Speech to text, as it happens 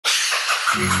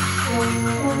Reggae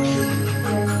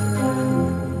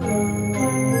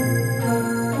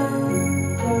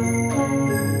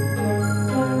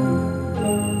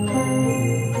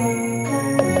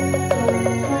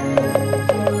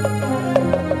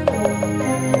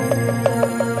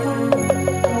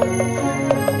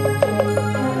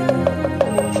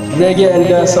and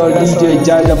dancehall DJ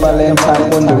Jaja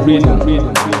Valentine on the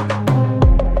rhythm.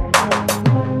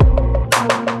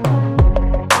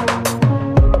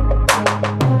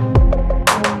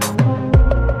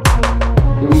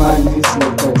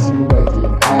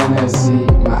 I see,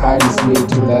 my heart is made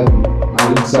to love you, my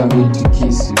lips are made to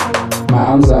kiss you, my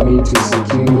arms are made to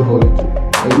securely hold you,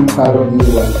 every part of me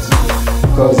wants you,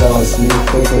 because I was made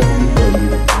perfectly for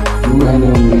you, you and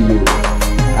only you,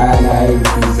 and I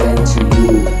represent to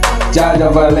you. Jaja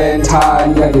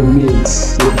Valentine, you're the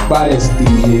mix, the baddest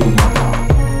DJ.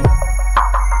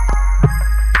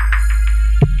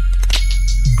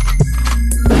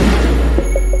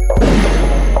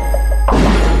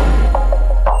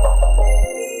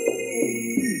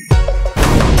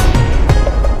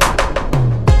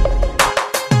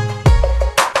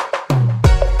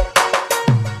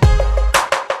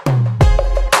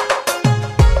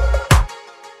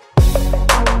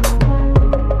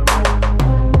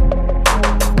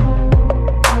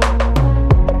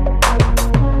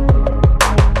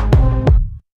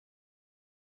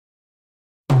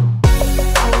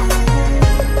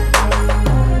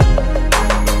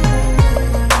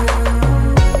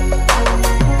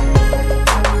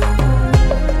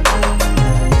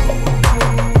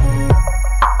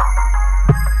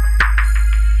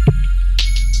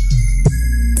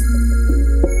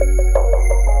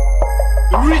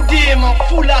 Riddim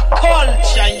full of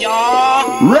culture,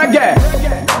 y'all. Reggae.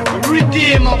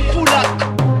 Riddim full of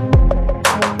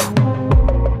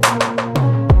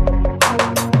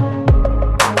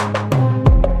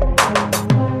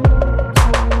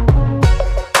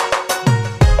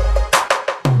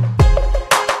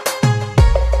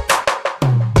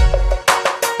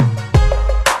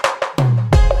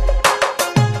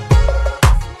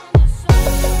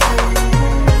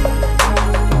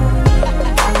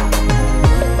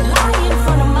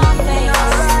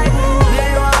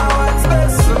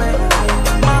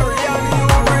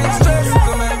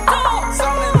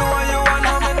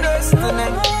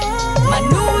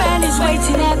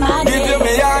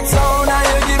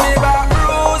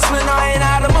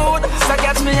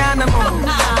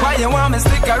you want me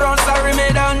stick around, sorry me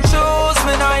don't choose.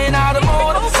 Me know you not the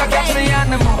mood, so catch me on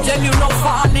the mood. Tell you no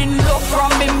fall in love from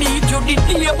me meet you the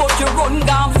day, but you run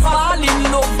down fall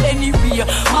in love anyway.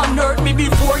 Man hurt me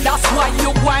before, that's why you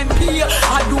go and pay.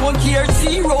 I don't care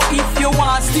zero if you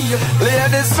want steal.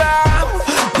 Ladies fam,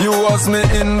 you was me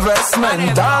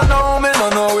investment. I know me no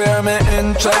know where me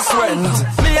interest went.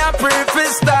 Me a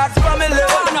preface start from me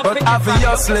love, but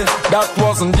obviously that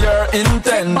wasn't your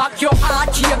intent. Take back your heart,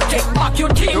 take back your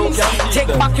things. Take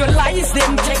back your lies,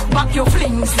 then take back your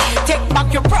flings. Take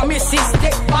back your promises,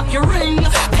 take back your ring.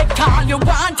 Take all you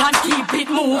want and keep it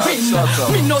moving.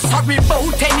 Me no sorry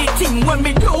about anything when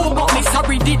me do, but me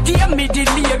sorry the day me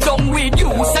delay down with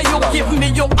you. Say you give me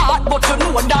your heart, but you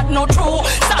know that not true.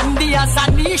 Sandy and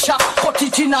Sanisha, cut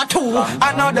it in a two.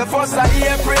 I know the first of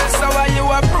April, so why you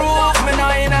approve? Me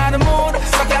now in the mood,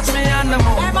 so catch me on the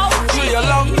mood. Do you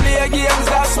love play games,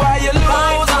 that's why you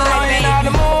lose. Me now in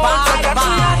the mood, so catch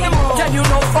me on the mood. Tell you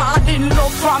no fall in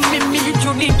love from me meet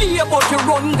you the day, but you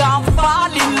run down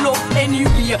fall in love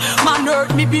anyway. Man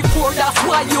hurt me before, that's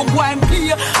why you go and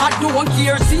play. I don't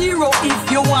care zero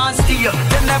if you want steal.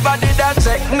 You never did a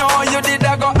check, no, you did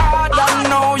a go hard. And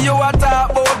now you a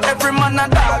talk about every man a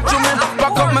talk to me.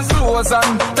 Back up my clothes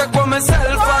and take on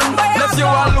myself and left you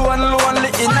alone,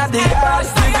 lonely in the yard.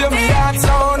 Give you me heart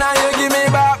sound and you give me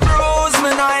back bruise. Me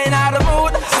now in the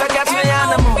mood, so catch me on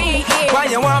the mood. Why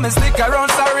you want me stick around,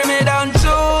 sorry me don't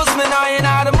choose. Me now in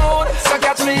the mood, so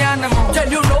catch me on the mood. Tell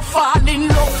you no fall in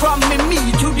love from me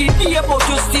meet you the day, but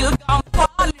you still can't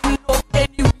fall in love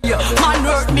anyway. Man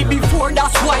hurt me before,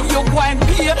 that's why you go and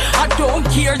pay. I don't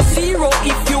care zero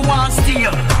if you want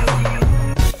steal.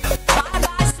 Bye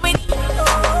bye sweetie,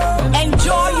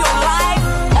 enjoy your life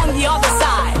on the other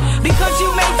side, because you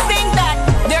may think that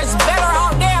there's better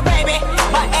out there, baby,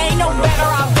 but ain't no better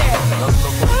out there.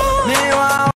 Me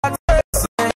want what's stress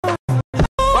me,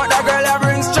 but that girl that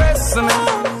brings stress to me.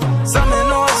 So me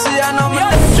know she a know me. You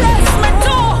stress me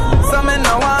too. So me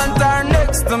no want her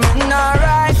next to me,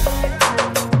 alright.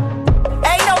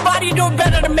 Ain't nobody do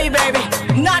better than me, baby.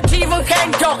 Not even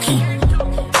Kentucky.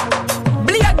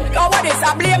 Blame, oh what is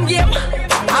a blame game?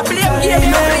 A blame game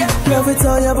you play. Love it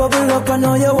how you bubble up, I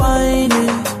know you're whining.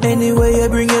 Anyway you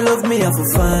bring your love, me have to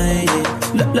find it.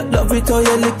 Love it how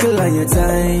you little and you're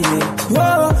tiny.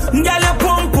 Whoa, girl you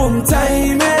pum pum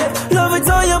tiny. Love it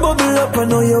how you bubble up, I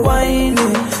know you're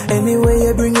whining. Anyway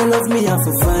you bring your love, me have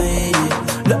to find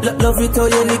it. Love it how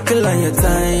you little and you're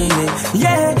tiny.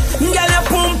 Yeah, girl you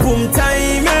pum pum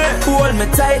tiny. Hold me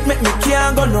tight, make me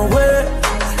can't go nowhere.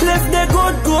 Left the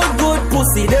good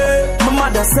pussy there. My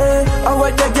mother say, oh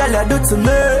what the girl I do to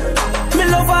me. Me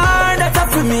love her, that's a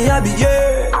for me happy,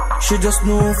 yeah. She just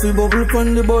know if you bubble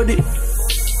upon the body.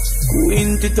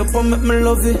 Quint it up and make me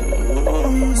love it.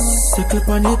 Circle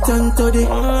upon it and toddy.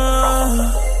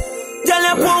 Girl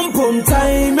you pum pum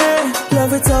time,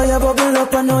 love it how you bubble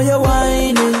up, I know you're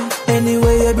whining.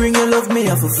 Anyway you bring your love, me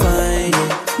have to find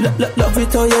it. Love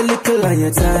it how you little and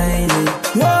you're tiny.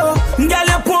 Whoa, girl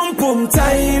you pum pum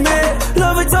time,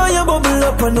 love it how you bubble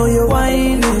up, I know you're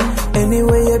whining.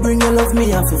 Anyway you bring your love, me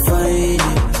have to find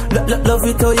it. Love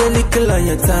it how you little and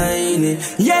you're tiny.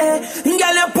 Yeah,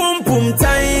 girl you pum pum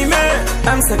time.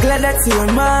 I'm so glad that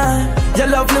you're mine. Your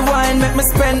lovely wine make me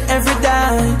spend every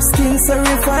dime. Skin so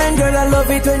refined, girl I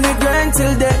love it when you grind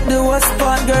till death do us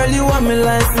part. Girl you want me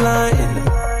lifeline.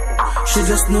 She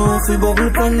just know if we bubble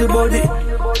upon the body.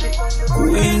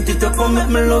 Quint it up and make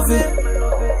me love it.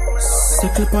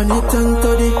 Circle upon it and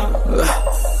toddy.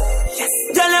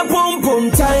 Girl you pum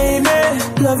pum time,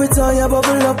 love it how you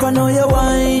bubble up, I know you're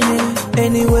whining.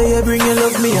 Anyway you bring your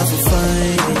love, me have to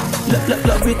find it.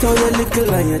 Love it how you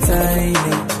little and you're tiny.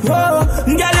 Whoa,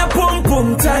 girl you pum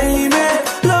pum time,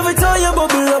 love it how you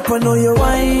bubble up, I know you're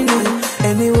whining.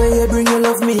 Anyway you bring your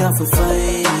love, me have to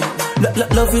find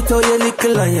it. Love it how you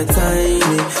little and you're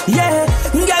tiny. Yeah,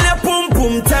 girl you pum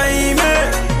pum time.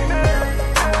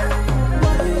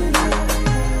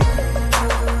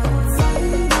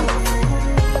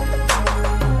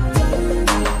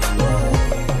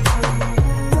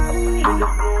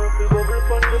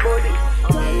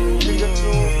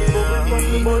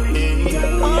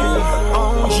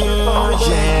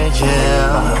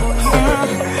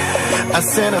 I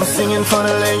said I'm singing for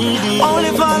the lady. Only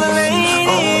for the ladies.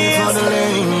 Only for the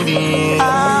lady.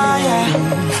 Ah,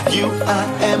 yeah. You, I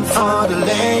am for the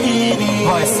lady.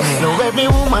 Now every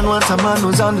woman wants a man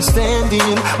who's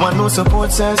understanding, one who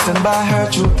supports her, stand by her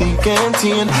through thick and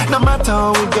thin. No matter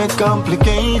how it get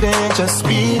complicated, just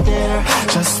be there,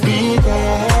 just be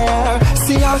there.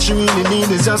 See all she really need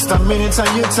is just a minute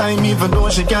of your time, even though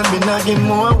she can be nagging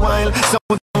more while. So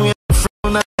we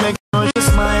frown and make her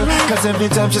smile, cause every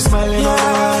time she's smiling, all the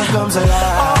world comes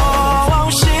alive. Oh,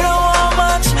 she don't want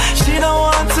much, she don't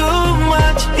want too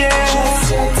much, yeah.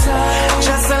 Just your time,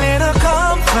 just a little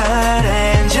comfort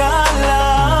and your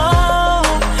love,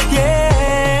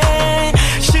 yeah.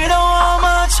 She don't want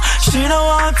much, she don't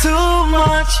want too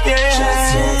much, yeah.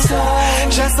 Just your time,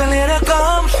 just a little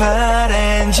comfort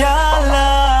and your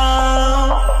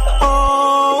love.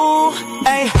 Oh,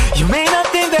 hey, you may not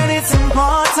think that it's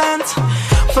important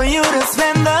for you to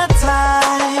spend the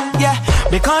time, yeah,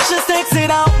 because she sticks it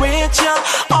out with you,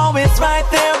 always right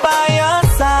there by your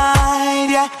side,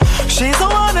 yeah. She's the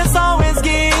one that's always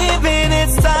giving.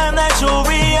 It's time that you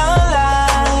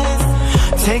realize.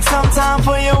 Take some time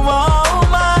for your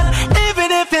woman,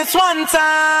 even if it's one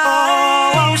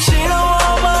time. Oh, she don't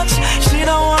want much, she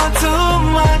don't want too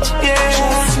much, yeah.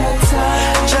 Just your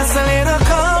time, just a little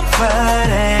comfort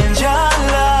and your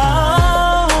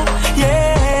love,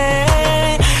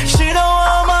 yeah. She don't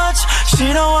want much, she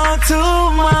don't want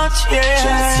too much, yeah.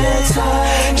 Just your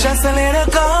time, just a little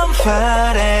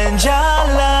comfort and your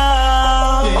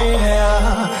love,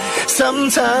 yeah.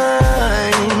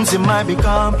 Sometimes it might be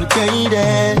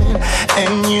complicated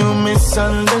and you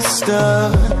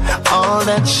misunderstood. All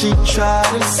that she tried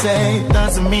to say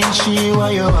doesn't mean she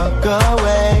want you walk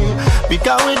away,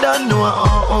 because we don't know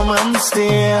our woman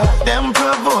still. Them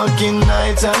provoking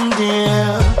night and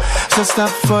day. So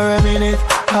stop for a minute,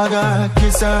 hug her,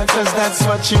 kiss her, cause that's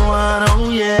what you want, oh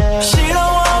yeah. She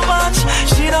don't want much,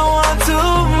 she don't want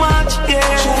too much,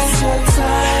 yeah. Just your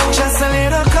time, just a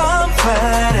little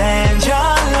comfort and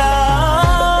your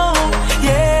love,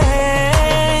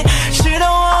 yeah. She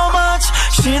don't want much,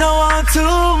 she don't want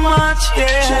too much,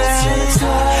 yeah. Just your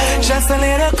time, just a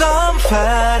little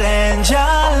comfort and your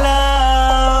love.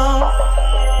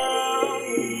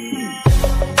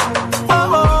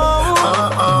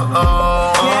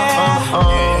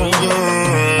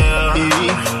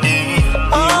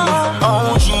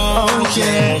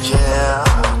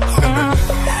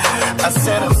 I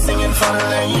said I'm singing for the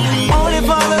lady. Only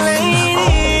for the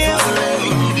ladies. For the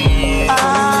lady.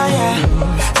 Ah, yeah.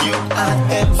 You, I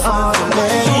am for the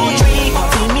lady.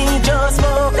 See me just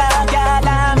smoke a gal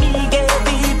and me get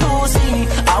the pussy.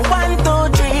 I want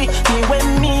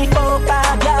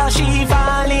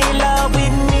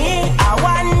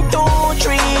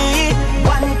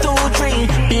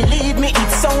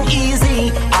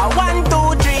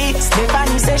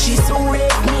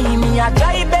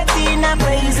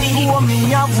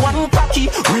have one cocky.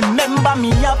 Remember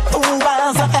me up 2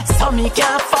 hours. So me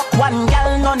can't fuck one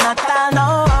girl, none at all,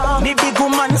 no. Me big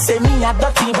woman say me a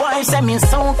dirty boy. Say me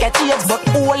sound catchy,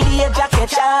 but old age a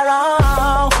catch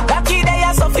around. Cocky they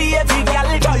are so for every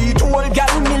girl. Try to old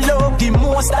girl me love the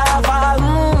most of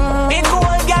all. Big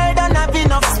old girl don't have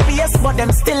enough space, but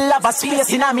them still have a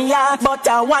space in a me heart. But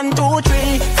I 1, 2,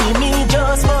 3, see me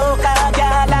just fuck a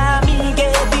girl and me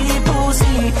get the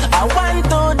pussy. I 1,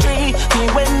 2, 3, see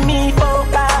when me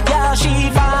fuck a girl, she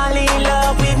fall in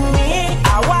love with me.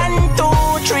 I 1, 2,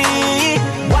 3,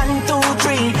 1, 2,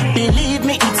 3, believe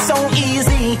me it's so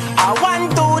easy. I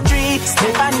 1, 2, 3,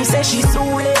 Stephanie say she so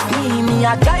left me. Me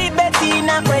a drive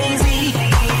Bettina crazy.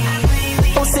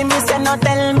 Pussy me say no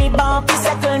tell me about the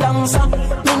settle down so.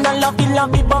 Me no love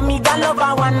it but me got love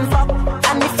a one fuck.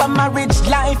 And if a marriage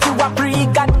life you a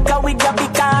pre-God, cause we got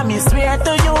become, me swear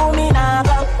to you me nah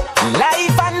go.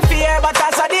 Life and fear but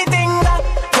that's how the thing go.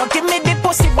 You give me the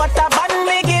pussy but a band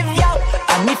me give ya.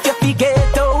 And if you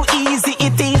forget how easy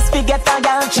it is, forget a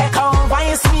girl, check out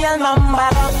voice me a number.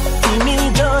 See me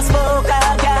just fuck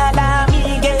a girl and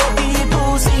me get the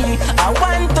pussy. I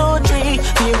 1, 2, 3,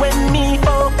 see when me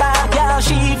fuck a girl,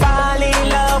 she fall in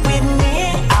love with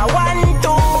me. I 1,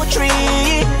 2, 3,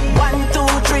 1, 2,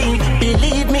 3,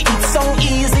 believe me it's so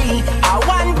easy. I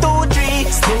 1, 2, 3,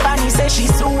 Stephanie say she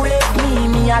so left me.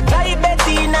 Me a drive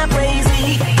Bettina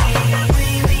crazy.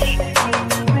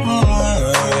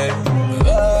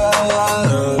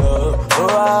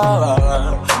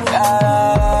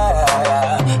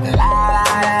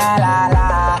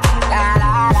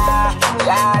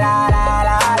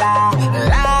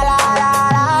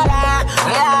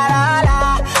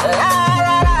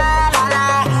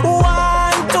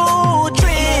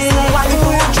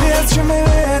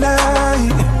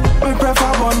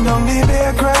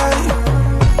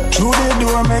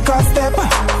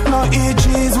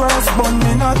 But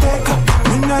me no take.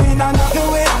 Me no in a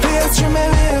nothing with place to me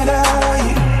later.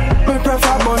 Me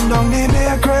prefer bun down the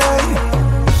bakery.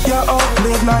 You're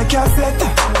outplayed like you said.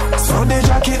 So the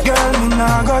jacket girl me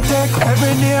nah go take.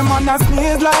 Every day man a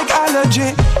sneeze like allergy.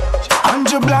 And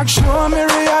your black show me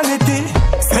reality.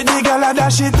 Say the girl a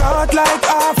dash it out like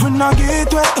half and no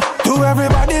get wet. To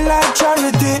everybody like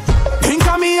charity. Think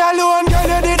of me alone girl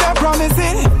you did a promise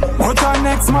it. But our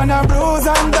next man a bruise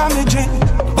and damage it.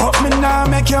 But me nah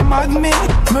make you mad me.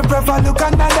 Me prefer look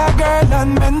another girl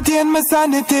and maintain my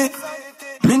sanity.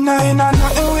 Me nah in a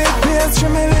nothing with place to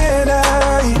me later.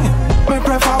 Me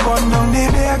prefer bun down the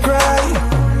bakery.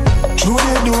 Through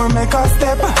the door make a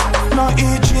step. No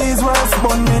eat cheese worse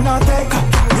but me no take.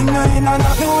 Me nah in a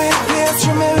nothing with place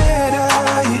to me later.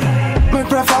 Me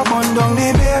prefer bun down the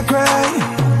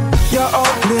bakery. You're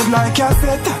outplayed like you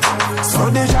said. So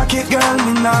the jacket girl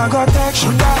me nah go take.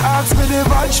 Shoulda asked me the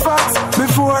watch facts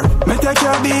before me take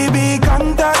your BB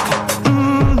contact.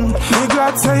 Me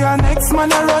glad say your next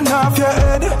man a run off your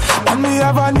head. And me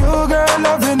have a new girl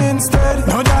loving instead.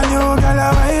 Now the new girl a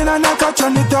wine and a catch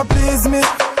on it to please me.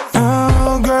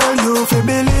 Oh girl you fi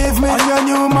believe me. And your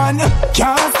new man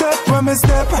can't step when me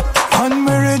step. And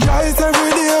me rejoice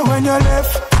every day when you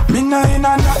left. Me nah in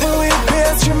a nothing with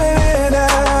pace to me later.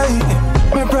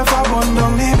 Me prefer bun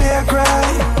down the bakery.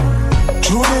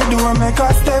 Through the door make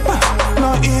a step.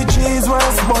 No eat cheese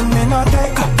worse but me no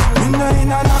take. Me nah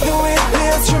in a nothing with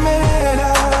pace to me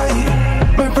later.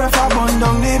 Me prefer bun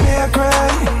down the bakery.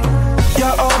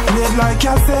 You're outplayed like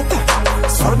you said.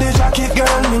 So the jacket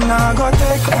girl me nah go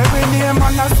take. Every day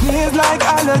man a sneeze like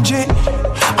allergy.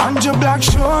 And your black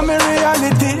show me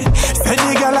reality. Say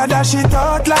the girl a dash it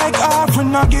out like half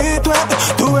and no get wet.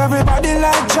 To everybody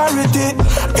like charity.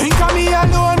 Think of me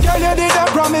alone girl you did a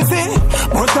promise it.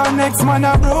 But our next man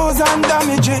a bruise and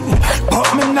damage it. But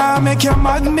me nah make you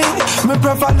mad me. Me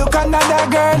prefer look another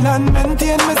girl and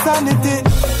maintain my sanity.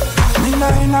 Me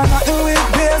nah in a nothing with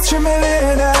pace to me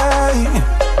later.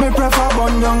 Me prefer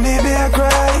bun down the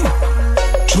bakery.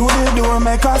 Through the door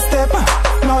make a step.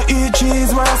 No eat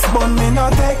cheese worse but me no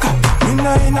take. Me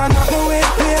no in a nothing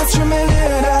with pace to me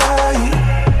later.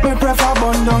 Me prefer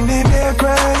bun down the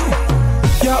bakery.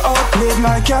 You're outplayed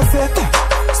like you said.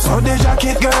 So the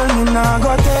jacket girl me nah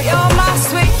go take. You're my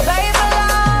sweet baby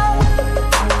love.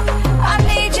 I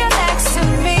need you next to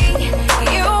me.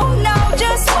 You know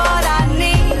just what I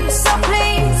need. So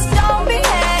please don't be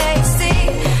hasty.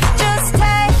 Just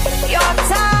take your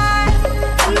time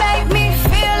and make me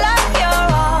feel like you're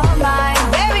all mine.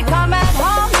 Baby come and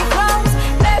hold me close.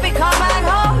 Baby come and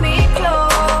hold me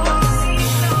close.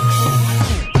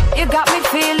 You got me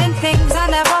feeling things I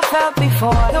never felt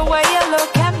before. The way you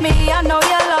look at me, I know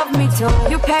you love me too.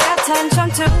 You pay attention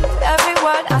to every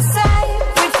word I say.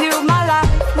 With you my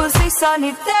life will see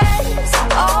sunny days.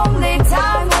 Only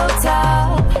time will tell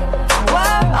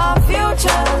where our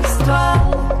futures dwell.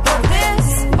 But this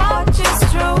much is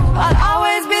true, I'll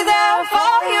always be there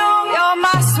for you. You're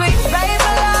my sweet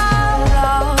baby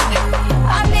love.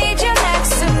 I need you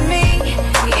next to me.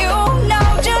 You know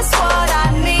just what I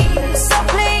need. So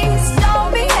please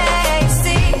don't be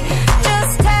hasty.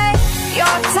 Just take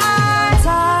your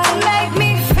time and make me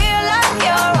feel like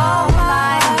you're all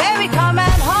mine. Baby, come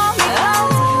and hold me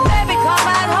close. Baby, come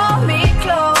and hold me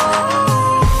close.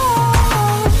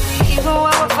 Even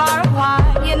when we're far apart,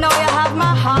 you know you have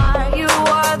my heart. You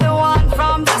were the one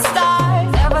from the start.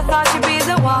 Never thought you'd be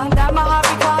the one that my heart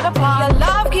be caught upon. Your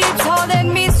love keeps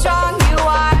holding me strong. You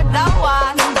are the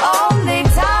one. Only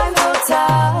time will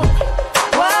tell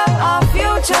where our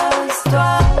futures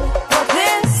dwell. But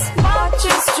this much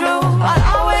is true, I'll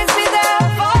always be there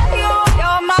for you.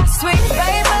 You're my sweet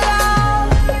baby love.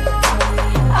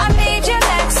 I need you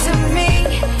next to me.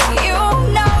 You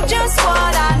know just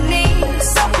what I need.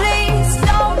 So please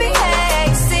don't be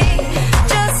hasty.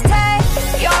 Just take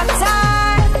your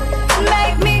time and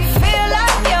make me feel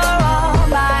like you're all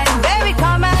mine. Baby,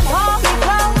 come and hold me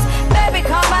close. Baby,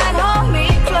 come and hold me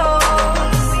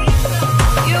close.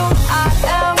 You, I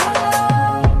am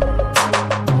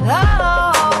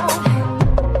love.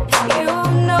 You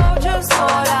know just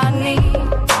what I need.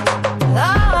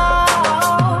 Love.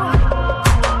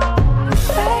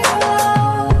 Baby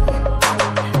love.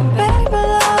 Baby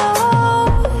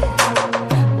love.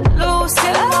 Lose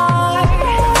your heart.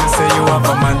 You say you have a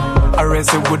man, or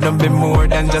else it wouldn't be more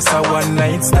than just a one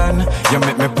night stand. You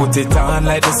make me put it on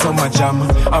like the summer jam.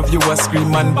 Have you a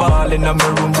scream and ball in my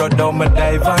room, brought down my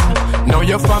divan. Now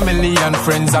your family and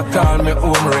friends are call me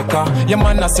home wrecker. Your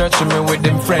man are searching me with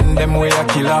them friend, them way a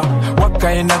killer. What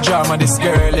kind of drama this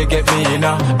girl you get me in?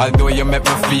 Although you make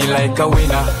me feel like a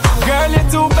winner. Girl, you're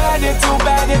too bad, you're too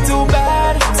bad, you're too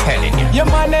bad. Telling you. Your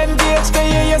man engaged to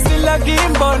you, you're still a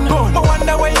game bun. I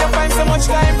wonder why you find so much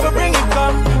time to bring it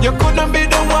come. You couldn't be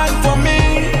the one for me.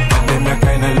 Them your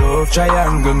kind of love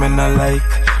triangle, me not like.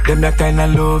 Them your kind of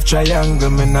love triangle,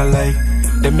 me not like.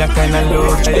 Them your kind of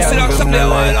love triangle, me not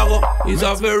like. It's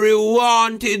a very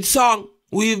wanted song.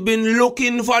 We've been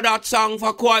looking for that song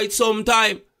for quite some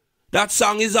time. That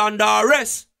song is under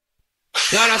arrest.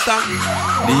 You understand?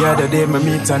 The other day me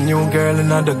meet a new girl in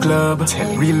the club.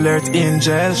 Real earth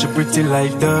angel, she pretty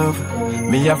like dove.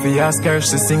 Me have to ask her,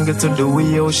 she single to the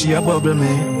way how she a bubble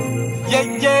me. Yeah,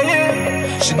 yeah,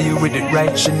 yeah. She deal with it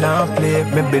right, she not play.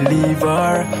 Me believe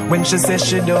her when she says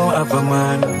she don't have a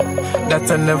man.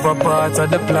 That's never part of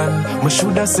the plan. Me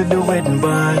shoulda see the wedding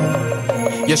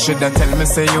band. You shoulda tell me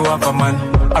say you have a man,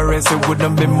 or else it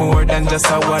wouldn't be more than just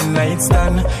a one night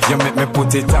stand. You make me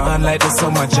put it on like the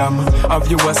summer jam. Have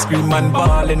you a scream and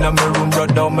ball in my room,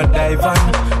 brought down my divan.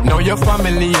 Now your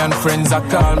family and friends are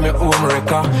call me home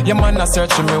wrecker. Your man are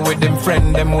searching me with them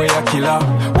friend, them way a killer.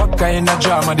 What kind of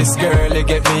drama this girl you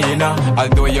get me in?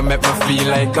 Although you make me feel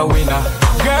like a winner.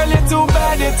 Girl, you're too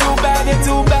bad, you're too bad, you're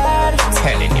too bad.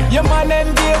 Telling you. Your man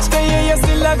engaged to you, you're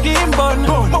still a game bun.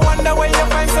 I wonder why you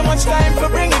find so much time to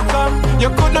bring it come. You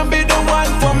couldn't be the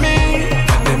one for me.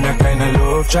 Them your kind of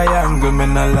love triangle, me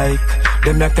not like.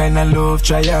 Them your kind of love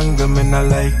triangle, me not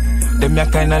like. Them your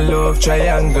kind of love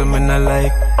triangle, me not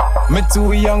like. Me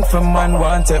too young for man,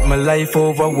 want take my life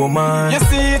over woman. You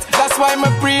see it, that's why me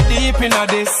pretty deep in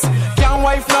this. Can't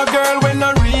wife no girl when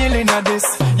no real in this.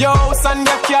 Your house and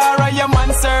your car and your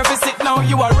man service it. Now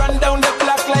you are run down the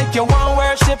block like you want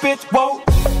worship it. Whoa,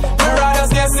 me rather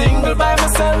stay single by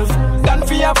myself than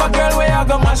for have a girl where I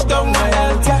go mash down my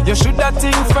health. Yeah. You should have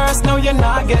think first, now you're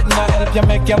not getting no help. You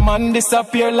make your man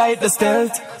disappear like the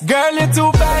stealth. Girl, you're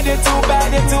too bad, you're too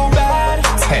bad, you're too bad.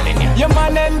 Telling you. Your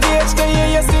man engaged to you,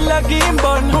 you're still a game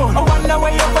bun. I wonder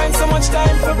why you find so much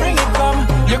time to bring it come.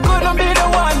 You couldn't be the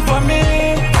one for me.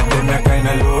 Them your kind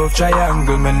of love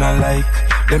triangle, me not like.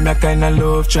 Them your kind of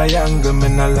love triangle, me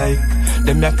not like.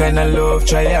 Them your kind of love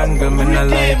triangle, me not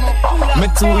like. Me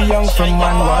too young for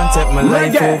man, want take my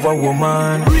life over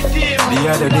woman. The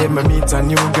other day me meet a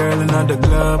new girl in the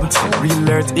club. Real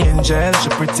earth angel, she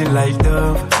pretty like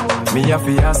dove. Me have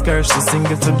to ask her, she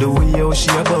single to the way how she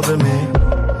a bubble me.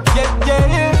 Yeah, yeah,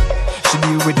 yeah. She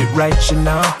deal with it right, she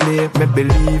not play. Me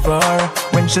believe her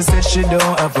when she says she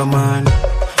don't have a man.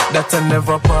 That's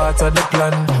never part of the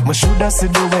plan. Me shoulda see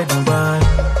the wedding band.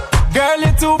 Girl,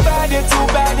 you're too bad, you're too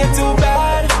bad, you're too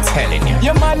bad. Telling you.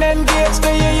 Your man engaged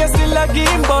to you, you're still a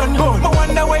game bun. I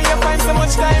wonder why you find so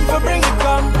much time to bring it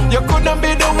come. You couldn't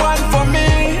be the one for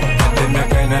me. Them your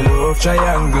kind of love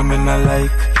triangle, me not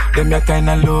like. Them your kind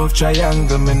of love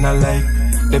triangle, me not like.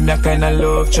 Them ya kinda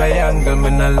love triangle, me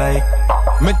not like.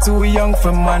 Me too young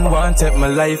for man, want take my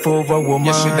life over woman.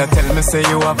 You shoulda tell me say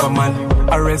you have a man,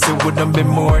 or else it wouldn't be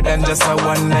more than just a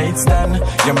one night stand.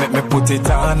 You make me put it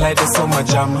on like the summer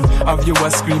jam. Have you a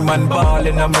scream and ball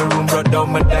in my room, brought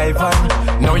down my divan.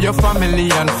 Now your family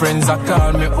and friends are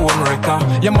call me own wrecker.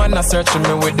 Your man are searching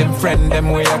me with them friend, them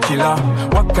way a killer.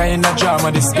 What kind of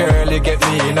drama this girl you get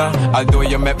me in? Although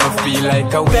you make me feel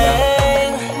like a winner.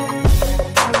 Bang.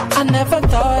 I never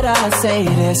thought I'd say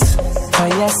this, but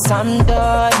yes, I'm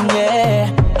done, yeah.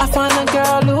 I found a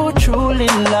girl who truly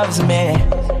loves me.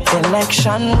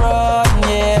 Election run,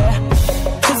 yeah.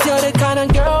 Cause you're the kind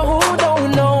of girl who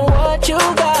don't know what you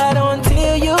got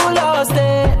until you lost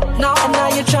it. No. And now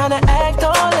you're trying to act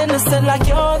all innocent like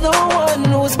you're the one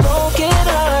who's broken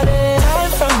hearted.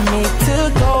 Time for me to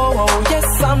go, oh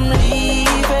yes, I'm leaving.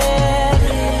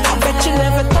 I bet you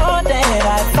never thought that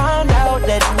I'd find out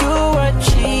that you were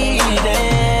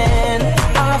cheating.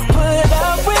 I've put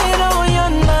up with all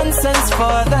your nonsense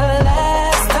for the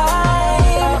last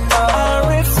time. I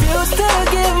refuse to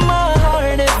give my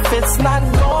heart if it's not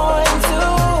going to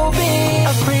be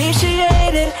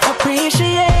appreciated,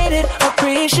 appreciated,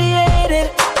 appreciated.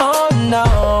 Oh no,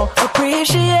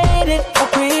 appreciated,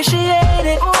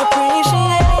 appreciated,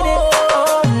 appreciated.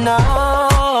 Oh no.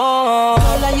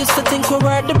 Girl, I used to think we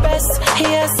were the best.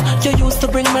 Yes, you used to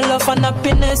bring me love and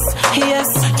happiness. Yes,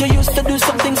 you used to do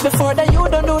some things before that you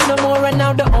don't do no more. And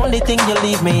now the only thing you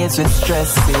leave me is with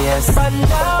stress. Yes, but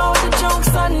now the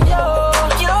joke's on you.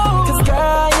 Cause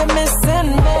girl, you're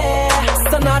missing me.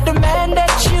 So now the man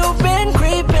that you've been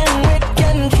creeping with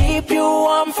can keep you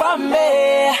warm from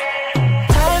me.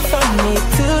 Time for me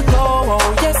to go,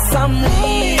 oh yes, I'm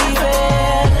leaving.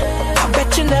 I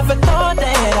bet you never thought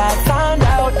that I found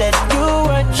out that you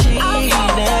were cheating.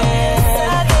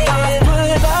 I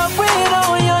put up with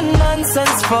all your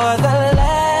nonsense for the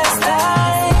last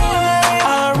time.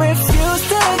 I refuse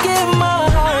to give my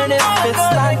heart if it's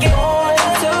not going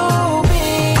to be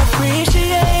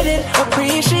appreciated,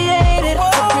 appreciated,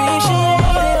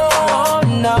 appreciated. Oh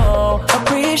no,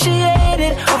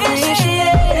 appreciated,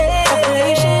 appreciated,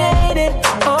 appreciated.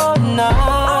 Oh no.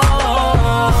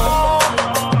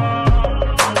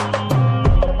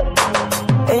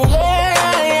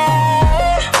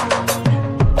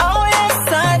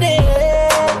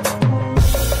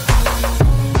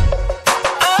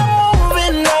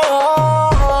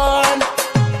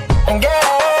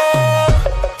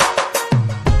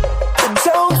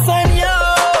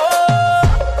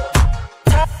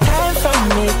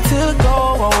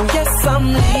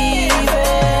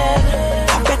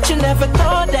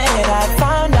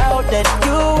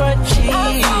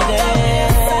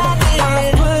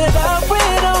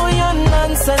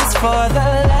 For the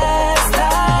last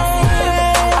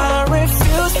time, I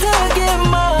refuse to give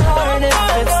my heart if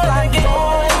it's not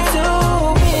going to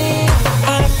be.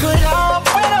 I could up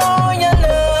with all your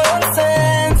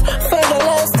nonsense for the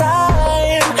last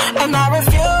time, and I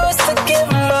refuse to give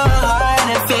my heart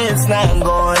if it's not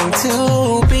going to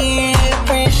be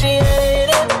appreciated,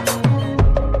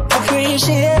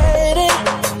 appreciated,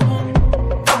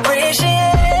 appreciated.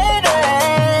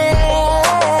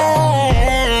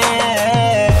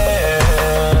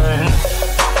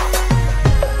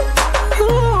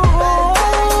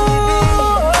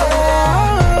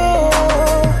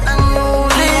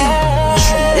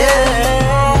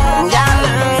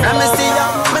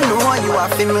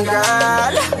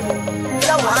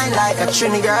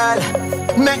 Trini girl,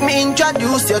 make me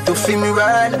introduce you to Fimi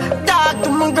world. Talk to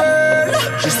my girl,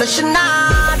 she said she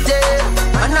naughty,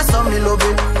 and I saw me love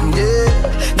it, yeah.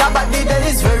 That body that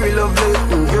is very lovely,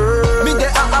 girl. Me there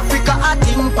at Africa, I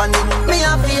think on it. Me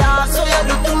have the ass, so you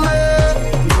do to me.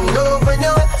 You love when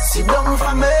you sit down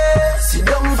for me, sit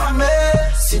down for me,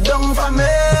 sit down for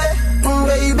me,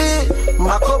 baby.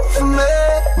 Back up for me,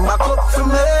 back up for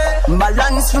me,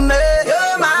 balance for me.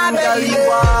 You're my baby.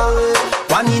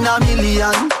 One in a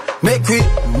million, make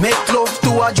love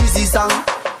to a juicy song.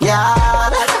 Yeah,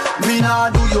 me nah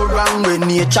do you wrong. When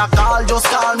nature call, just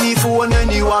call me phone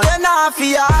anyone. Then I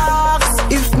fi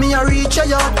ask if me a reach a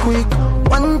yard quick.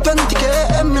 120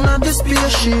 km in a this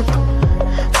spaceship.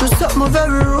 To something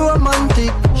very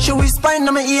romantic. She whisper in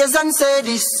my ears and say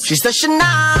this. She said she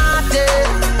naughty,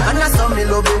 and I saw me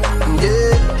love it,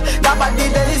 yeah. That body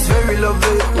that is very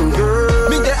lovely, girl.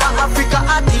 Me there at Africa,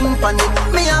 I think on it.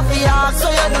 Me have the heart, so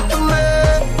you do to me.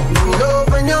 You love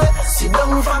when you sit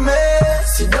down for me,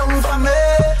 sit down for me,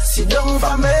 sit down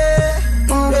for me,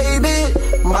 baby.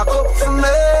 Back up for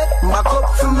me, back up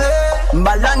for me,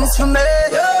 balance for me.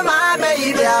 You're my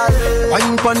baby.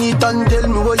 Wine pon it and tell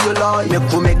me what you like.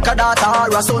 Make we make a daughter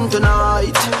or a son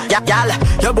tonight. Yeah, gal,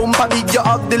 your bumper big, you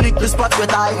up the little spot with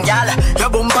time. Gal, your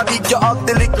bumper big, you up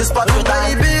the little spot with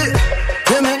time. Baby,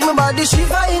 you make my body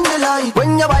shiver in the light.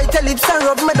 When you bite your lips and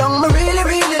rub me down, me really,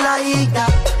 really like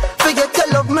that. Forget your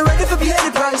love, me ready for pay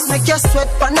the price. Make you sweat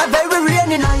on a very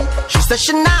rainy night. She said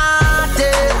she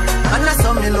naughty, and I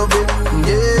saw me love it,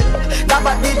 yeah. That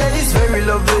body that is very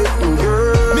lovely,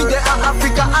 girl. Me get out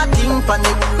Africa, I think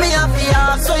panic. Me happy,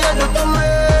 so you do to me.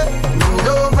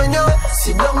 Love when you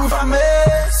sit down for me,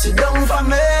 sit down for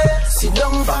me, sit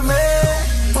down for me.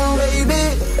 Baby,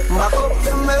 back up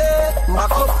for me,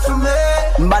 back up for me,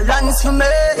 balance for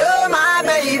me. You're my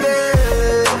baby.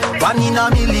 One in a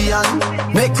million.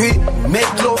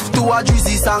 Make love to a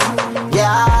Drizzy song.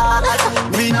 Yeah,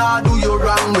 me nah do you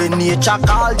wrong. When nature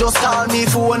call, just call me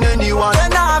phone anyone.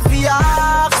 Then I fi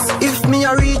ask if me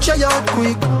a reach a yard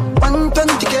quick.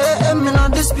 120 km in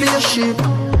a spaceship.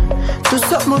 To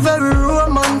something very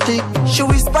romantic. She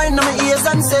whisper in my ears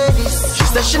and say this. She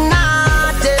said she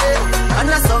naughty, and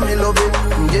I saw me love it,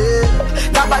 yeah.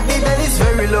 That body that is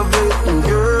very lovely,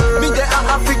 girl. Me get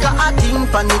out Africa, I think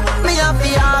panic. Me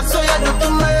happy ask, so you do to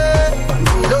me.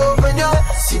 Love when you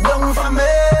sit down for me,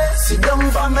 sit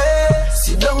down for me,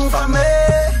 sit down for me.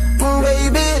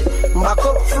 Baby, back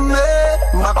up for me,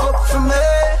 back up for me,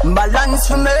 balance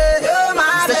for me. You're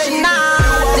my baby.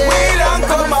 We'll and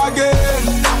come again.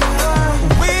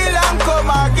 We'll and come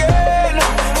again.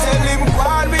 Tell him go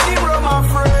on with him, bro, my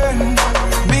friend.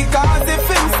 Because if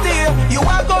him stay, you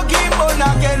are go give on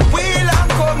again. We'll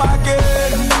and come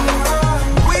again.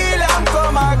 We'll and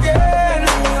come again.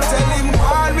 Tell him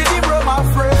go on with him, bro, my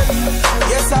friend.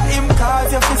 Yes, I him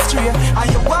cause you feel straight, and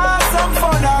you want some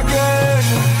fun again.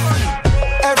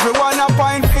 Everyone a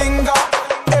point finger,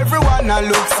 everyone a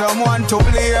look someone to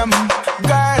blame.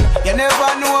 Girl, you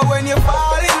never know when you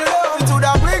fall in love, to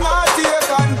the bring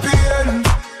heartache and pain.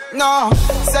 No,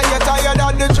 say you're tired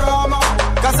of the drama,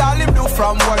 cause all him do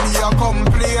from what you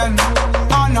complain.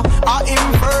 And I him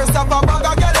first of a bag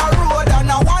of get a road, and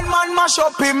a one man mash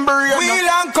up him brain. We'll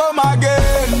and come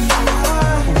again.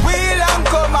 We'll and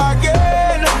come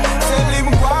again. Tell him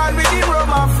go on with him, bro,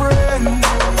 my friend.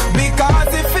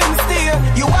 Because if him stay,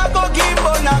 you are go give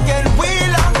on again.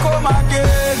 We'll and come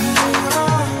again.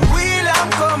 We'll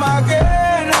and come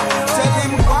again. Tell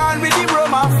him go on with him, bro,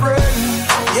 my friend.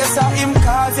 Yes, I him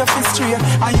cause you feel straight,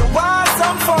 and you want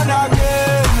some fun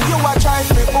again. You are trying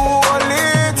to hold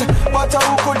it, but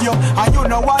how could you? And you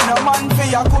know want a man for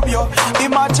your cub you.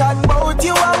 Him a chat about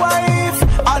you a wife,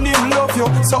 and him love you.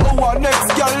 So our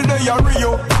next girl they are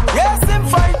Rio. Yes, him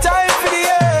fight time for the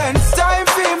ends, time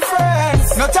for him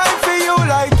friends. No time for you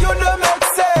like you don't make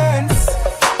sense.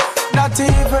 Not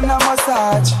even a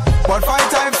massage, but fight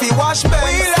time for wash me.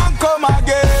 We'll and come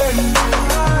again.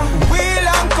 We'll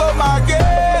and come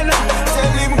again.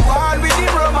 Tell him go on with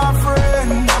him, bro, my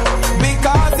friend.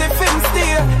 Because if him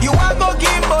stay, you are go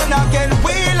give on again.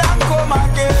 We'll and come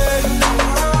again.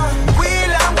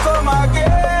 We'll and come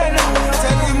again.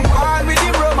 Tell him go on with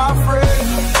him, bro, my friend.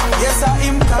 Yes, I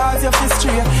him cause you feel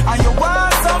straight, and you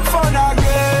want some fun again.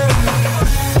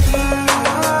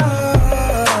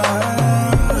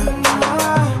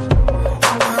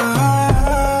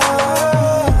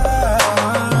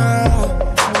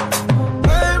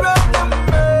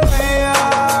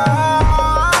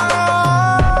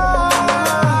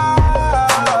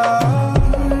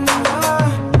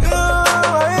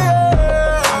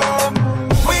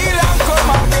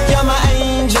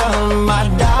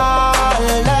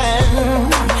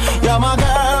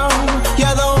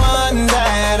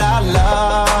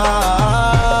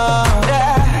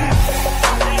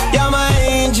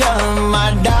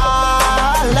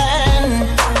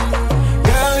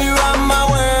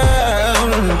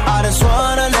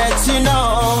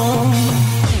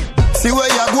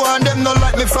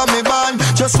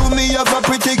 Just for me have a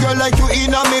pretty girl like you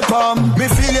in a me palm. Me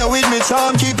feel you with me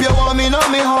charm, keep you warm in a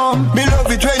me home. Me love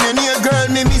it when you near, girl,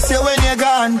 me miss you when you're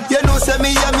gone. You know say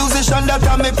me a musician, that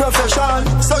a me profession.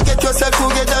 So get yourself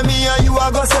together, me and you a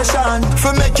go session.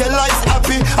 For make your life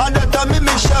happy, and that a me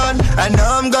mission. And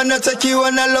now I'm gonna take you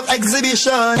on a love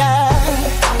exhibition. Yeah,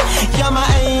 you're my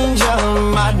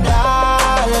angel, my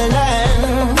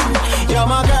darling. You're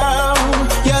my girl,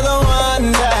 you're the one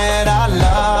that I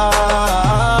love.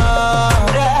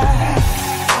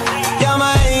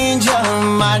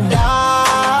 My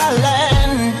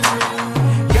darling,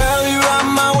 girl, you are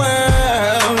my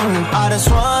world. I just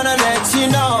wanna let you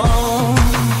know.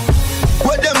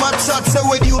 What them a chat say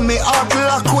with you, me heart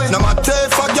lock with. No matter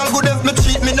if a girl good if me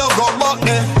cheat, me no go back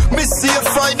there. Me see a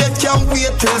Friday, can't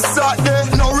wait till Saturday.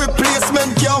 No replacement.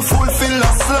 men can't fulfill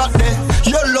a slot there.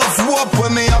 Your love warp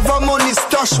when me have a money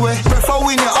stash way. Prefer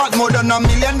win your heart more than $1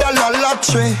 million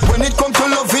lottery. When it come to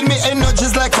loving me,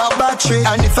 energy's like a battery.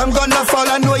 And if I'm gonna fall,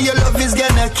 I know your love is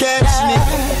gonna catch me.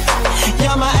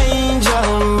 You're my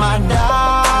angel, my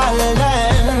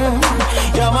darling.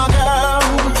 You're my girl,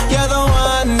 you're the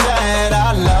one that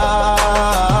I love.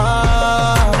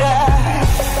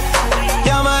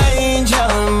 You're my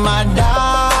angel, my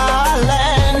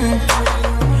darling.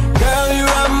 Girl, you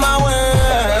run my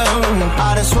world.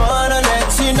 I just wanna let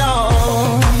you know.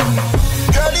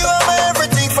 Girl, you are my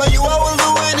everything. For you, I will do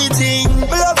anything.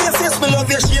 Me love your face, me love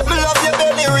your shape, me love your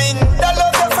belly ring. That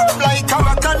love you firm like a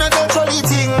Canada jolly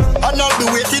thing. And I'll be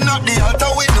waiting at the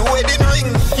altar with the wedding ring.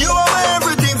 You are my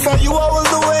everything. For you, I will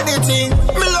do anything.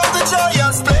 Me love the joy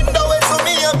and splendor way to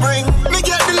me you bring. Me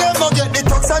get the limo, get the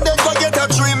tux and then go get a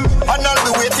trim. And I'll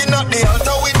be waiting at the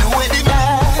altar with the wedding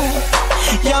ring.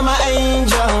 You're my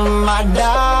angel, my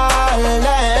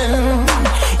darling.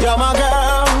 You're my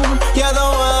girl, you're the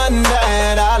one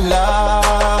that I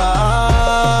love.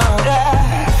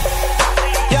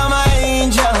 You're my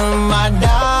angel, my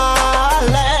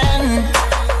darling.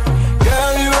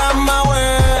 Girl, you run my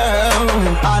world.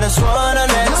 I just wanna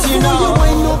let you know. You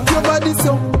wind up your body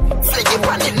so, flick it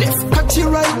on the left, catch it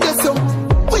right there so.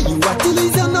 When you are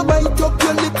tease and I bite up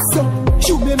your lips so.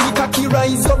 You make me cocky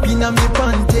rise up in a me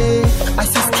panty. I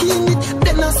see skin it,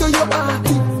 then I saw your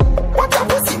hearty. What a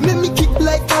pussy make me kick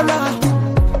like karate.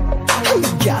 Hey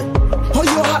girl, how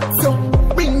you hot so?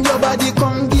 Bring your body,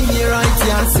 come give me right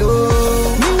here so.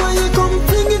 Me want you come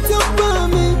bring it up for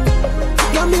me.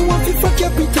 Got me want to fuck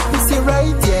your pretty pussy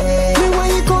right yeah. Me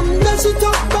want you come dash it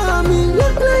up for me.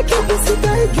 Look like your pussy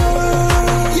tight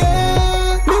girl.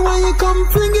 Yeah. Me want you come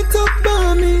bring it up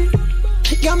for me.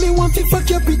 Got me want to fuck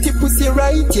your pretty pussy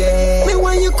right, yeah. Me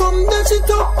want you come dash it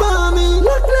up for me.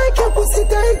 Look like your pussy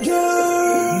tight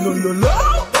girl. No, no, no.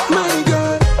 My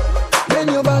girl,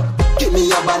 bend your back. Give me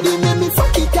your body, make me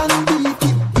fuck it and beat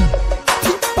it.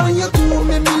 Tip on your toe,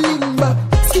 make me lean back.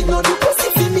 Skin on the pussy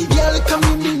for me, girl, come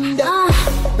in that.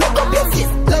 Look up your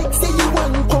face, like say you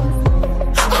want come.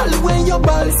 All the way your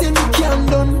balls say me can't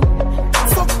done.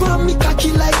 Fuck on me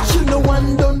cocky like you no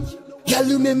one done. Girl,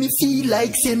 you make me feel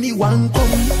like say me want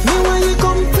come. Me want you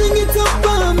come bring it up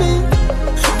for me.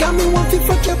 Got me want to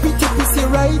fuck your pretty pussy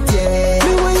right, yeah.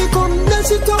 Me want you come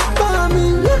dash it up for me.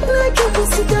 Look like your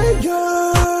pussy tight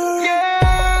girl.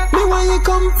 Yeah. Me want you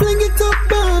come fling it up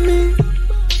for me.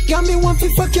 Got me want to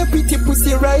fuck your pretty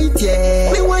pussy right,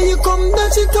 yeah. Me want you come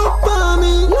dash it up for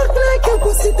me. Look like your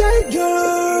pussy tight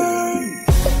girl.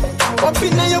 Up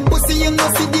in your pussy, you know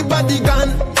see the body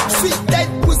gone. Sweet tight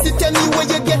pussy, tell me where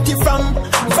you get it from.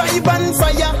 Vibe and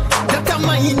fire, that a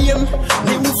my name.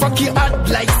 Me will fuck you hard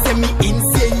like semi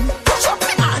insane. Push up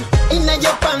me hand inna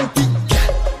your panty,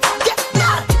 get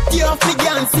that, tear off me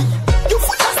gansy. You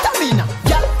full of stamina,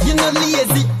 girl, you no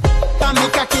lazy. Pa me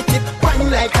cocky tip, wine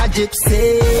like a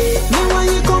gypsy. Me want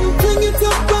you come bring it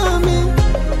up for me.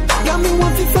 Got me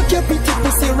want to fuck your pretty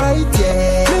pussy right,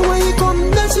 yeah. Me want you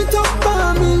come dash it up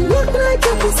for me. Look like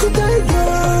a pussy tight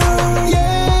girl,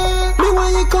 yeah. Me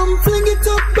want you come fling it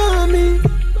up for me.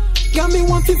 Got me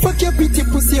want to fuck your pretty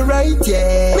pussy right,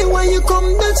 yeah. Me want you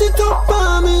come dash it up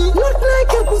for me. Look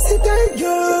like a pussy tight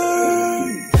girl.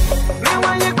 Me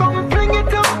want you come fling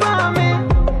it up for me.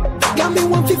 Got me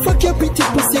want to fuck your pretty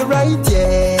pussy right,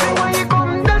 yeah. Me want you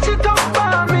come dash it up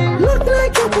for me. Look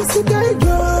like a pussy tight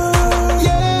girl.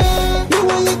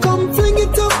 Come fling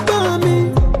it up for me.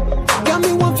 Got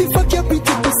me want to fuck your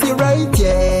pretty pussy right,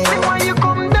 yeah. Me want you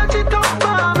come dash it up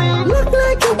for me. Look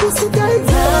like your pussy tight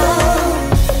girl.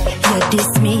 You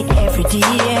diss me every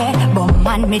day, but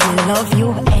man, me do love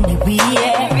you anyway.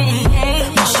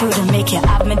 You shouldn't make you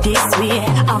have me this way.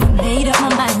 I've made up my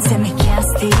mind, say me can't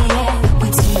stay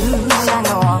with you.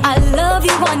 I love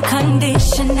you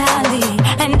unconditionally,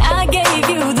 and I gave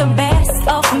you the best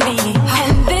of me.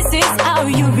 And this is how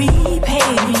you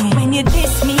repay me. When you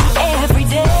diss me every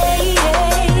day,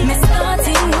 me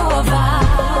starting over.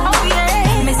 Oh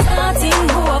yeah, me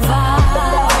starting over.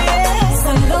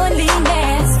 So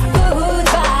loneliness,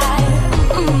 goodbye,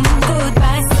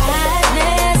 goodbye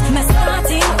sadness. Me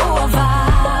starting over.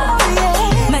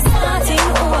 Me starting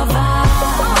over.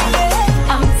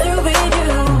 I'm through with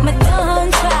you, me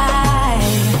don't try.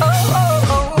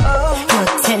 You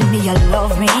tell me you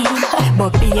love me,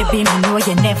 but baby, me know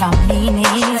you never mean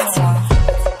it.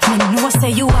 Me know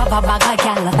say you have a bag of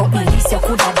gal, but at least you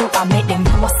coulda do and make them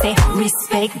know say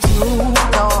respect you.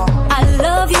 I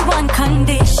love you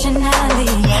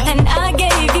unconditionally, and I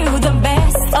gave you the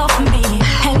best of me.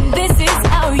 And this is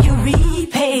how you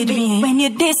repaid me. When you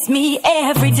diss me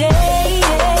every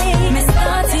day, me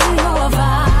starting over.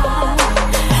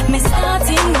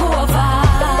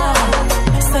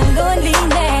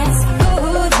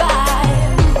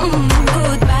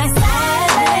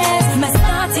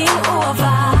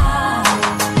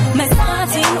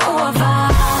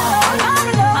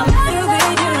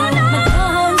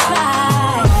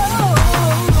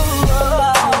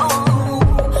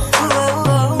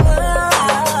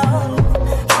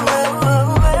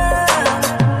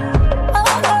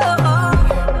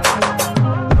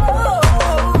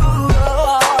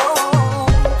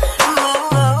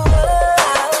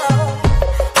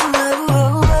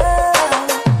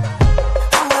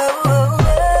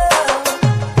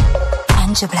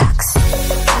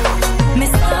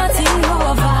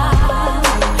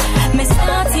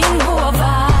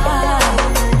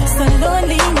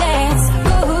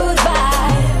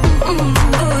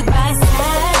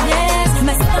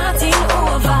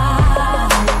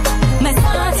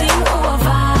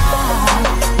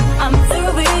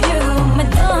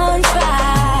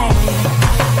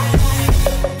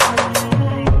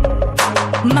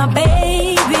 my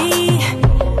baby,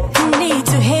 need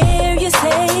to hear you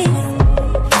say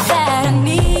that I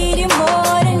need you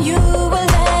more than you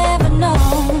will ever know.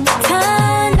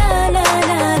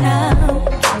 Ta-na-na-na-na,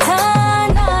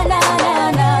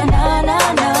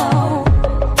 ta-na-na-na-na-na-na-na.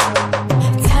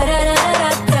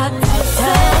 Ta-da-da-da-da-da-da.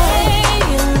 Say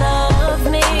you love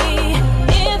me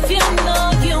if you know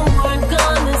you weren't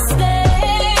gonna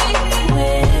stay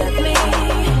with me.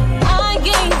 I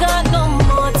ain't got no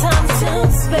more time to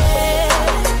spare,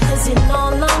 'cause you're no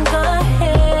longer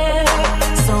here.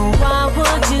 So why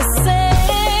would you say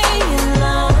you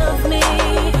love me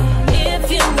if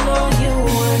you know you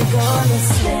weren't gonna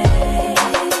stay?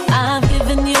 I've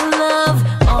given you love,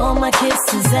 all my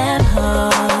kisses and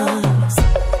hugs.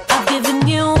 I've given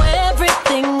you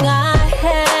everything I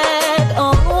had.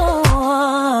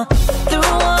 Oh,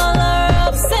 through all our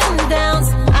ups and downs,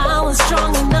 I was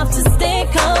strong enough to stick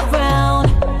around,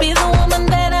 be the woman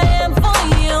that I am for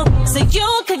you, so you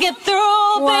could get through,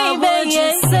 baby. Why would you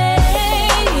say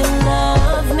you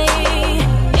love me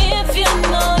if you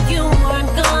know you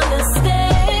weren't gonna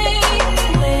stay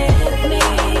with me?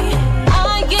 I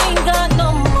ain't got no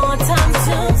more time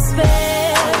to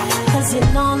spare, 'cause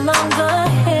you're no longer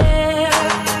here.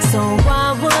 So why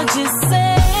would you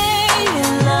say you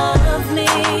love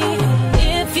me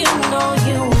if you know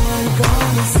you weren't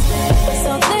gonna stay?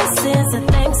 So this is the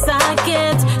thanks I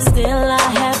get, still I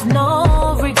have no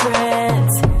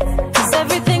regrets, 'cause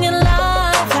everything in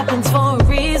life happens for a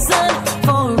reason,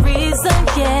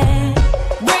 yeah.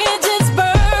 Bridges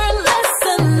burn,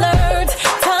 lesson learned,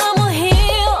 time will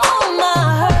heal all my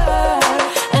hurt,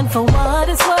 and for what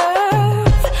it's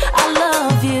worth, I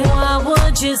love you. Why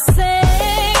would you say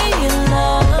you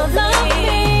love me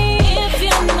if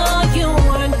you know you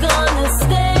weren't gonna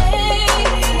stay?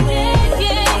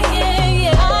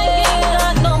 Yeah. I ain't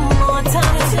got no more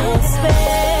time to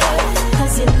spare,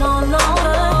 'cause you're no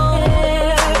longer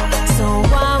here. So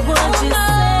why would you say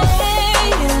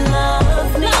you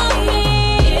love me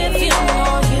if you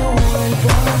know you weren't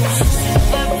gonna stay?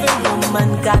 Every woman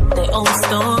got their own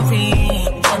story,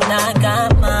 and I got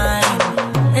mine,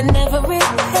 and every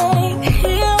pain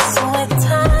heals with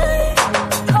time.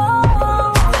 Oh,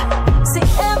 see,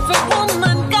 every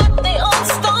woman got their own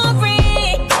story,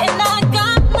 and I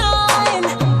got mine,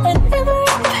 and every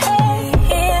pain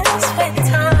heals with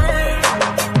time.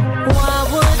 Why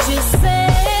would you say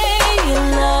you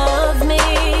love me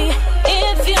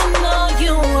if you know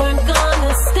you weren't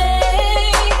gonna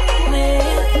stay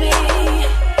with me?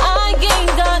 I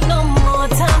ain't got no more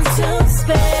time to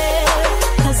spare,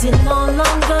 'cause you're no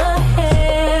longer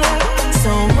here.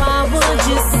 So why would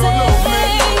you say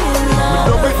you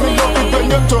love me? When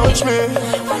you touch me,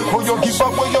 oh, you give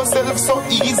away yourself so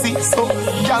easy. So,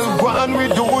 y'all go and we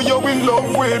do you in love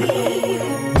with.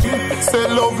 Say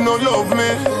love, no love me.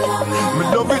 Me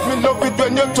love it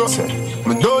when you touch me.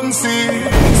 Me don't see.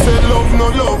 Say love, no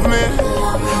love me.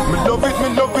 Me love it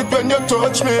when you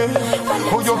touch me.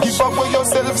 Oh, you give away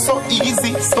yourself so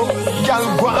easy. So, y'all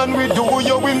go and we do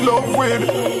you in love with.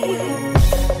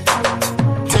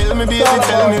 Tell me, baby,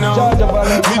 tell me now.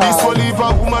 Me this will leave a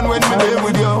woman when me there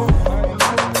with you.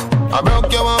 I broke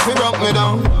you off, you broke me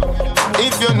down.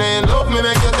 If you ain't love me,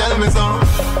 make you tell me so.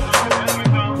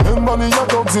 Remember me a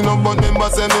toxin up, but remember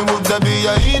say me would be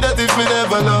a idiot if me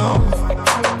never love.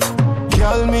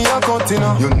 Call me a cutting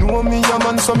up. You know me a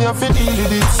man, so me a fi deal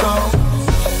with it so.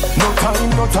 No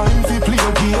time fi play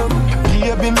a game.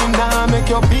 Baby, me nah make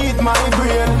you beat my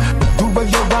brain. Do what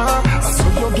you want, so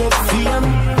you get fame.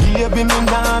 Baby, me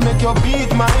nah make you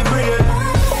beat my brain.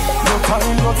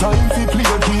 No time fi play a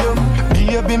game.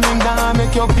 Baby, me nah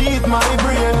make you beat my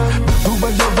brain. Do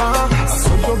what you want,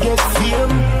 so you get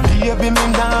fame. Baby, me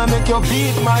nah make you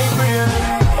beat my brain.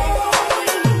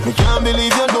 Me can't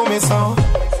believe you do me so.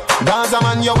 Dance a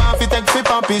man you want fi take fi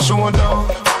papi shoulder.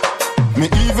 Me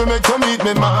even make you meet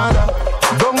me mother.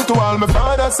 Down to all my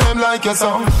father, same like your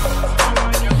son.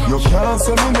 You can't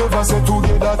say me never say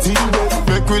together till then.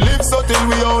 Make we live so till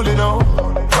we hold it now.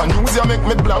 Can use you make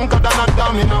me blanker than a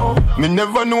dummy now. Me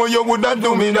never know you woulda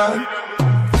do me that.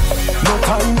 No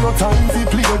time fi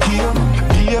play a game.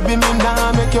 Baby, me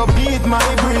nah make you beat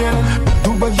my brain.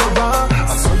 Do what you want,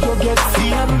 so you get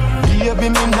fame. Baby,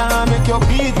 me nah make you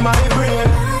beat my brain.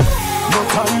 No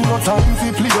time fi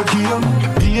play a game.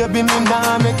 Baby, me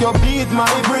nah make you beat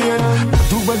my brain.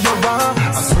 Do what you want,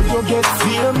 so you get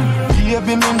fame.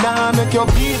 Baby, me nah make you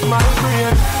beat my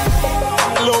brain.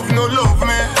 Love, no love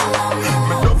me.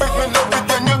 Me love it when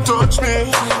you touch me.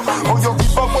 Oh, you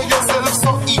give away yourself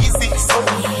so easy. So,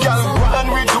 girl, go and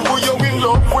we do you in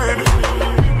love with.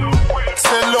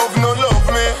 Say love, no love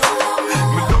me.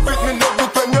 Me love it when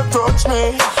you touch me.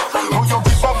 Oh, you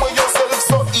give away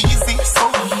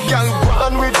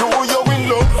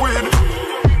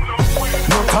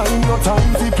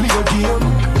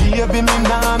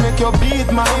you beat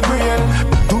my brain.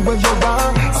 Do what you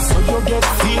want, so you get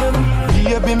fame.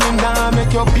 Baby, me nah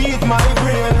make you beat my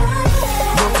brain.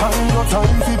 No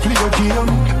time to play a game.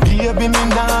 Baby, me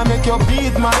nah make you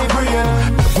beat my brain.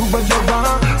 Do what you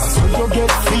want, so you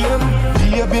get fame.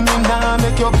 Baby, me nah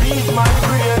make you beat my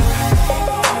brain.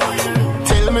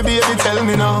 Tell me, baby, tell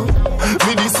me now.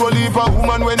 Me this will leave a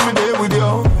woman when me there with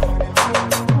you.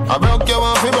 I broke you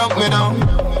off, you broke me down.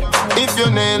 If you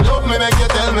ain't love me, make you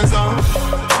tell me so.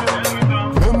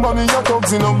 Remember me your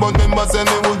thugs enough, but remember say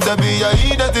me would be a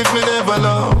idiot if me never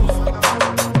love.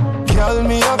 Girl,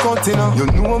 me a cut enough. You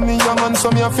know me a man, so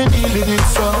me a fi deal with it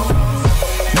so.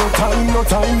 No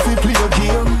time fi play a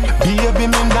game. Baby,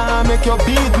 me nah make you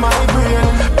beat my brain.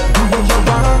 Do what you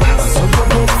want, so you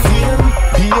get fame.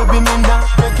 Baby, me nah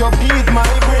make you beat my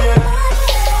brain.